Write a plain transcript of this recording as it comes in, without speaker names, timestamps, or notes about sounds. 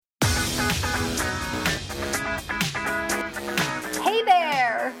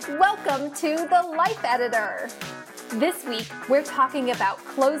Welcome to the Life Editor. This week, we're talking about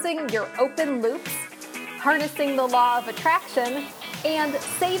closing your open loops, harnessing the law of attraction, and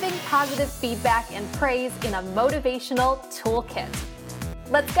saving positive feedback and praise in a motivational toolkit.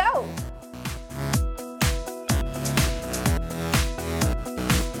 Let's go!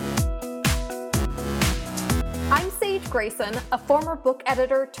 I'm Sage Grayson, a former book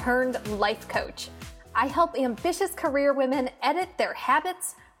editor turned life coach. I help ambitious career women edit their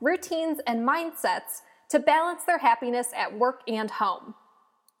habits, routines, and mindsets to balance their happiness at work and home.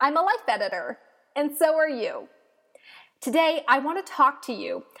 I'm a life editor, and so are you. Today, I want to talk to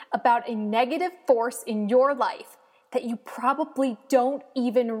you about a negative force in your life that you probably don't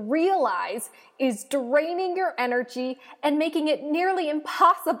even realize is draining your energy and making it nearly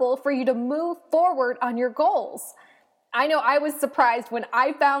impossible for you to move forward on your goals. I know I was surprised when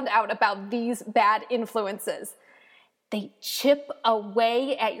I found out about these bad influences. They chip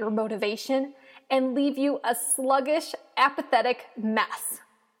away at your motivation and leave you a sluggish, apathetic mess.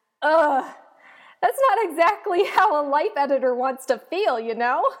 Ugh, that's not exactly how a life editor wants to feel, you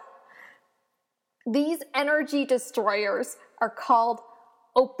know? These energy destroyers are called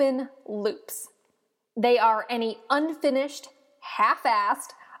open loops. They are any unfinished, half-assed,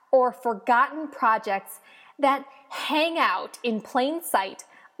 or forgotten projects that hang out in plain sight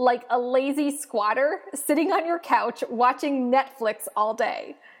like a lazy squatter sitting on your couch watching Netflix all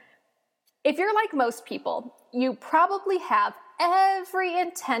day. If you're like most people, you probably have every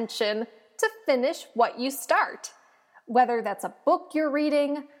intention to finish what you start, whether that's a book you're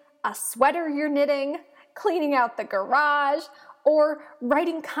reading, a sweater you're knitting, cleaning out the garage, or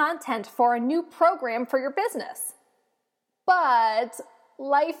writing content for a new program for your business. But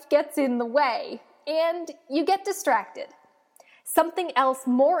life gets in the way, and you get distracted. Something else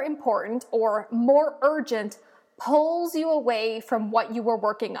more important or more urgent pulls you away from what you were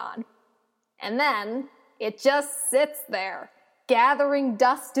working on. And then it just sits there, gathering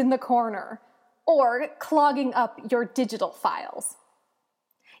dust in the corner, or clogging up your digital files.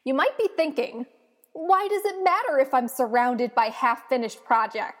 You might be thinking, why does it matter if I'm surrounded by half-finished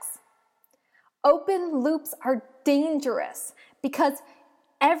projects? Open loops are dangerous because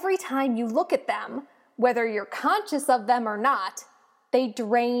every time you look at them, whether you're conscious of them or not, they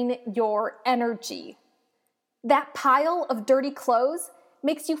drain your energy. That pile of dirty clothes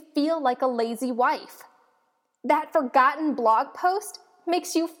makes you feel like a lazy wife. That forgotten blog post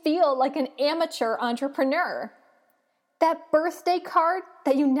makes you feel like an amateur entrepreneur. That birthday card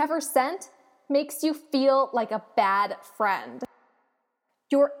that you never sent makes you feel like a bad friend.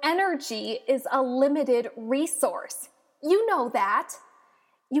 Your energy is a limited resource. You know that.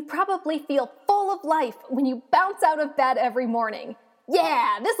 You probably feel full of life when you bounce out of bed every morning.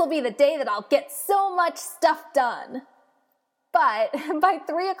 Yeah, this will be the day that I'll get so much stuff done. But by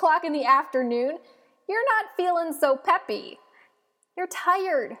 3 o'clock in the afternoon, you're not feeling so peppy. You're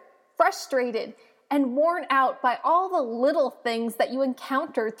tired, frustrated, and worn out by all the little things that you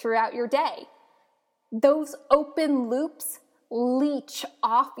encountered throughout your day. Those open loops leech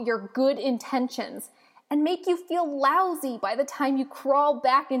off your good intentions and make you feel lousy by the time you crawl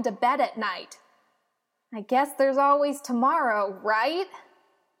back into bed at night. I guess there's always tomorrow, right?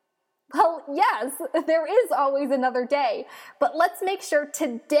 Well, yes, there is always another day, but let's make sure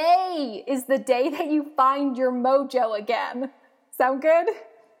today is the day that you find your mojo again. Sound good?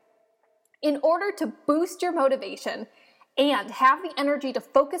 In order to boost your motivation and have the energy to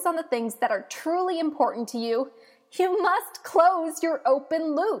focus on the things that are truly important to you, you must close your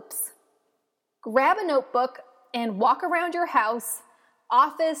open loops. Grab a notebook and walk around your house,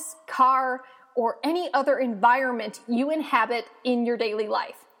 office, car, or any other environment you inhabit in your daily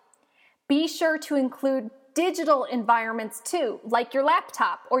life. Be sure to include digital environments too, like your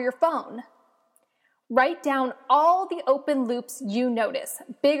laptop or your phone. Write down all the open loops you notice,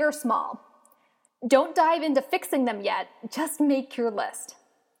 big or small. Don't dive into fixing them yet, just make your list.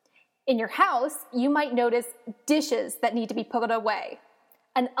 In your house, you might notice dishes that need to be put away,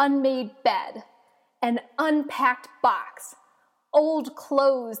 an unmade bed, an unpacked box, old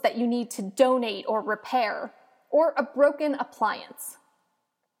clothes that you need to donate or repair, or a broken appliance.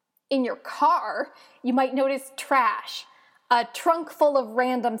 In your car, you might notice trash, a trunk full of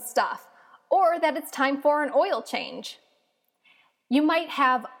random stuff, or that it's time for an oil change. You might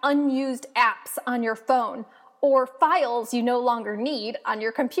have unused apps on your phone or files you no longer need on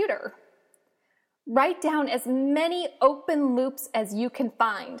your computer. Write down as many open loops as you can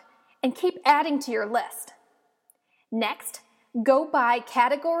find and keep adding to your list. Next, go by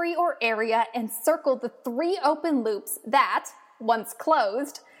category or area and circle the 3 open loops that, once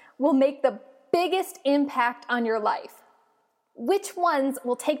closed, will make the biggest impact on your life. Which ones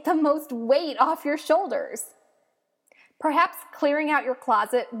will take the most weight off your shoulders? Perhaps clearing out your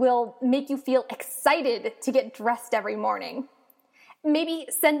closet will make you feel excited to get dressed every morning. Maybe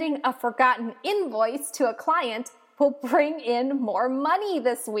sending a forgotten invoice to a client will bring in more money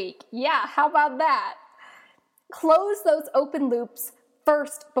this week. Yeah, how about that? Close those open loops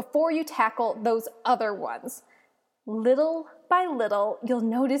first before you tackle those other ones. Little by little, you'll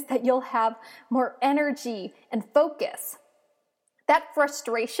notice that you'll have more energy and focus. That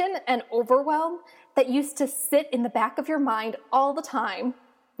frustration and overwhelm that used to sit in the back of your mind all the time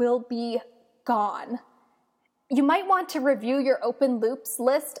will be gone. You might want to review your open loops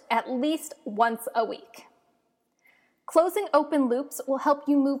list at least once a week. Closing open loops will help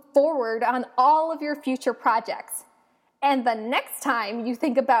you move forward on all of your future projects. And the next time you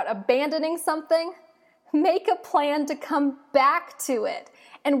think about abandoning something, make a plan to come back to it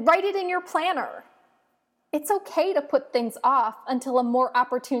and write it in your planner. It's okay to put things off until a more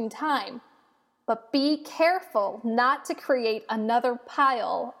opportune time, but be careful not to create another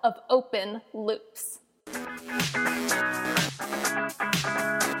pile of open loops.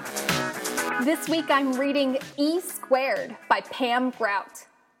 This week I'm reading E Squared by Pam Grout.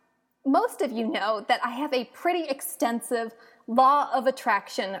 Most of you know that I have a pretty extensive law of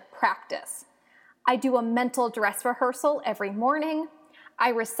attraction practice. I do a mental dress rehearsal every morning. I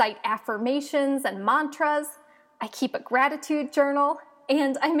recite affirmations and mantras. I keep a gratitude journal,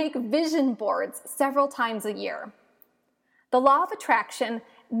 and I make vision boards several times a year. The law of attraction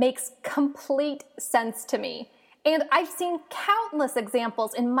makes complete sense to me, and I've seen countless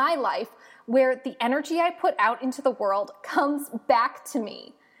examples in my life where the energy I put out into the world comes back to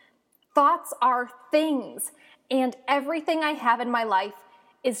me. Thoughts are things, and everything I have in my life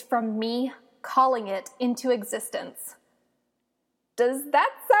is from me calling it into existence. Does that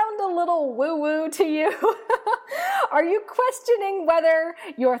sound a little woo-woo to you? Are you questioning whether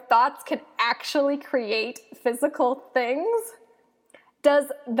your thoughts can actually create physical things? Does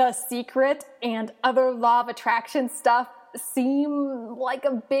The Secret and other law of attraction stuff seem like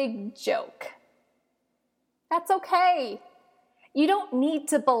a big joke? That's okay. You don't need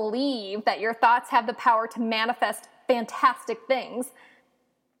to believe that your thoughts have the power to manifest fantastic things.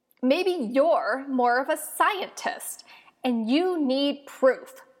 Maybe you're more of a scientist and you need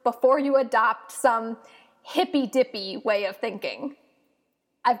proof before you adopt some hippy-dippy way of thinking.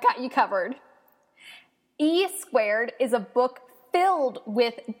 I've got you covered. E Squared is a book filled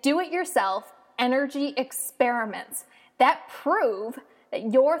with do-it-yourself energy experiments that prove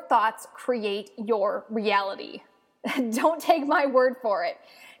that your thoughts create your reality. Don't take my word for it.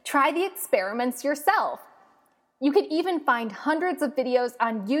 Try the experiments yourself. You can even find hundreds of videos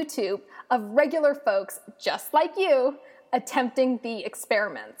on YouTube of regular folks just like you attempting the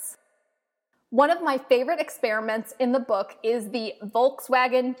experiments. One of my favorite experiments in the book is the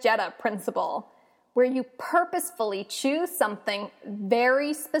Volkswagen Jetta principle, where you purposefully choose something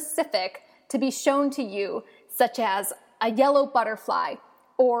very specific to be shown to you, such as a yellow butterfly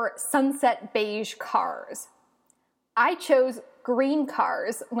or sunset beige cars. I chose green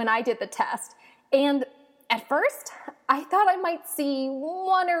cars when I did the test, and at first, I thought I might see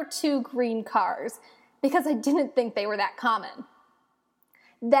 1 or 2 green cars because I didn't think they were that common.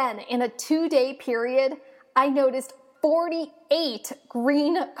 Then, in a 2-day period, I noticed 48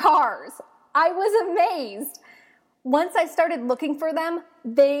 green cars. I was amazed. Once I started looking for them,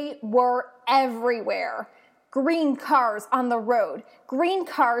 they were everywhere. Green cars on the road, green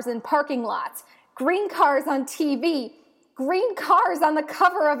cars in parking lots, green cars on TV, green cars on the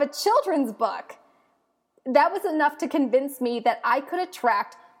cover of a children's book. That was enough to convince me that I could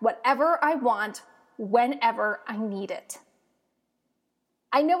attract whatever I want whenever I need it.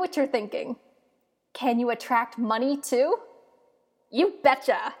 I know what you're thinking. Can you attract money too? You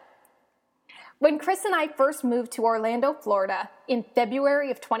betcha. When Chris and I first moved to Orlando, Florida in February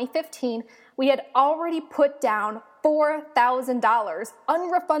of 2015, we had already put down $4,000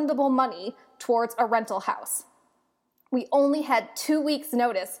 unrefundable money towards a rental house. We only had 2 weeks'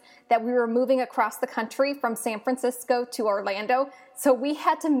 notice that we were moving across the country from San Francisco to Orlando, so we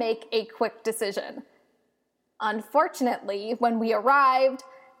had to make a quick decision. Unfortunately, when we arrived,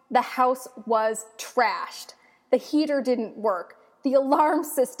 the house was trashed. The heater didn't work. The alarm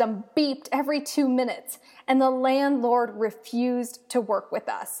system beeped every 2 minutes, and the landlord refused to work with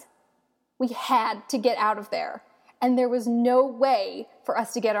us. We had to get out of there, and there was no way for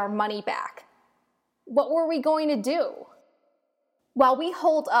us to get our money back. What were we going to do? While we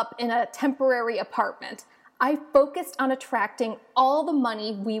holed up in a temporary apartment, I focused on attracting all the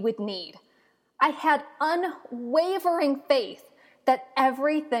money we would need. I had unwavering faith that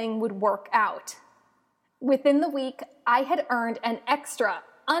everything would work out. Within the week, I had earned an extra,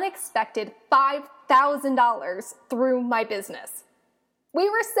 unexpected $5,000 through my business. We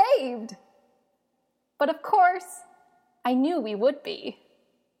were saved! But of course, I knew we would be.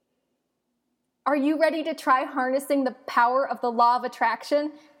 Are you ready to try harnessing the power of the law of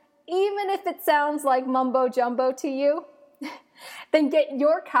attraction, even if it sounds like mumbo jumbo to you? Then get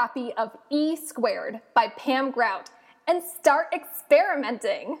your copy of E Squared by Pam Grout and start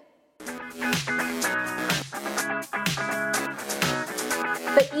experimenting.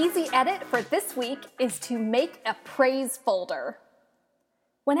 The easy edit for this week is to make a praise folder.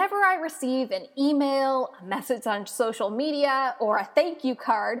 Whenever I receive an email, a message on social media, or a thank you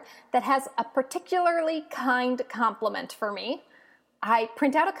card that has a particularly kind compliment for me, I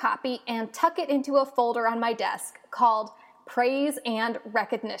print out a copy and tuck it into a folder on my desk called Praise and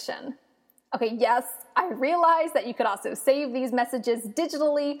Recognition. Okay, yes, I realize that you could also save these messages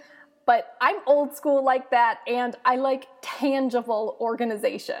digitally, but I'm old school like that, and I like tangible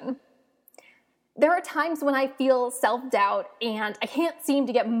organization. There are times when I feel self-doubt and I can't seem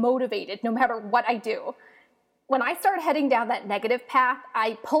to get motivated no matter what I do. When I start heading down that negative path,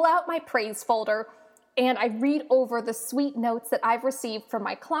 I pull out my praise folder and I read over the sweet notes that I've received from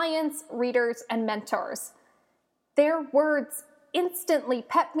my clients, readers, and mentors. Their words instantly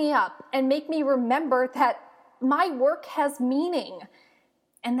pep me up and make me remember that my work has meaning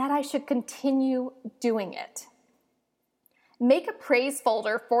and that I should continue doing it. Make a praise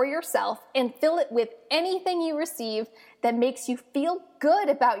folder for yourself and fill it with anything you receive that makes you feel good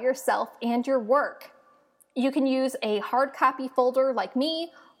about yourself and your work. You can use a hard copy folder like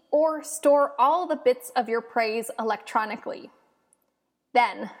me, or store all the bits of your praise electronically.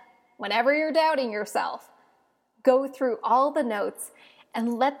 Then, whenever you're doubting yourself, go through all the notes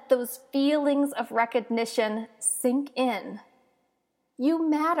and let those feelings of recognition sink in. You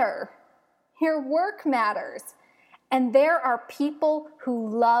matter. Your work matters. And there are people who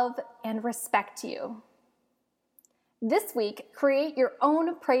love and respect you. This week, create your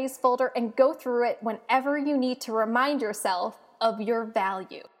own praise folder and go through it whenever you need to remind yourself of your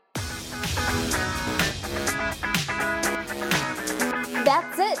value.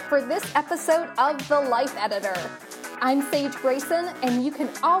 That's it for this episode of The Life Editor. I'm Sage Grayson, and you can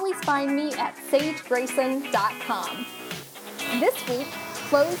always find me at sagegrayson.com. This week,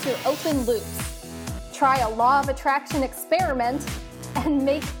 close your open loops. Try a law of attraction experiment and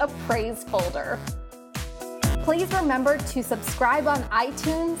make a praise folder. Please remember to subscribe on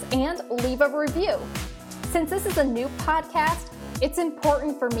iTunes and leave a review. Since this is a new podcast, it's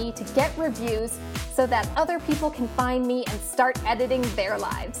important for me to get reviews so that other people can find me and start editing their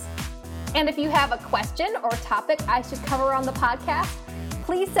lives. And if you have a question or topic I should cover on the podcast,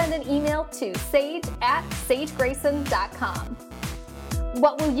 please send an email to sage@sagegrayson.com.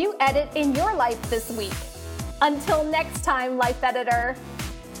 What will you edit in your life this week? Until next time, Life Editor.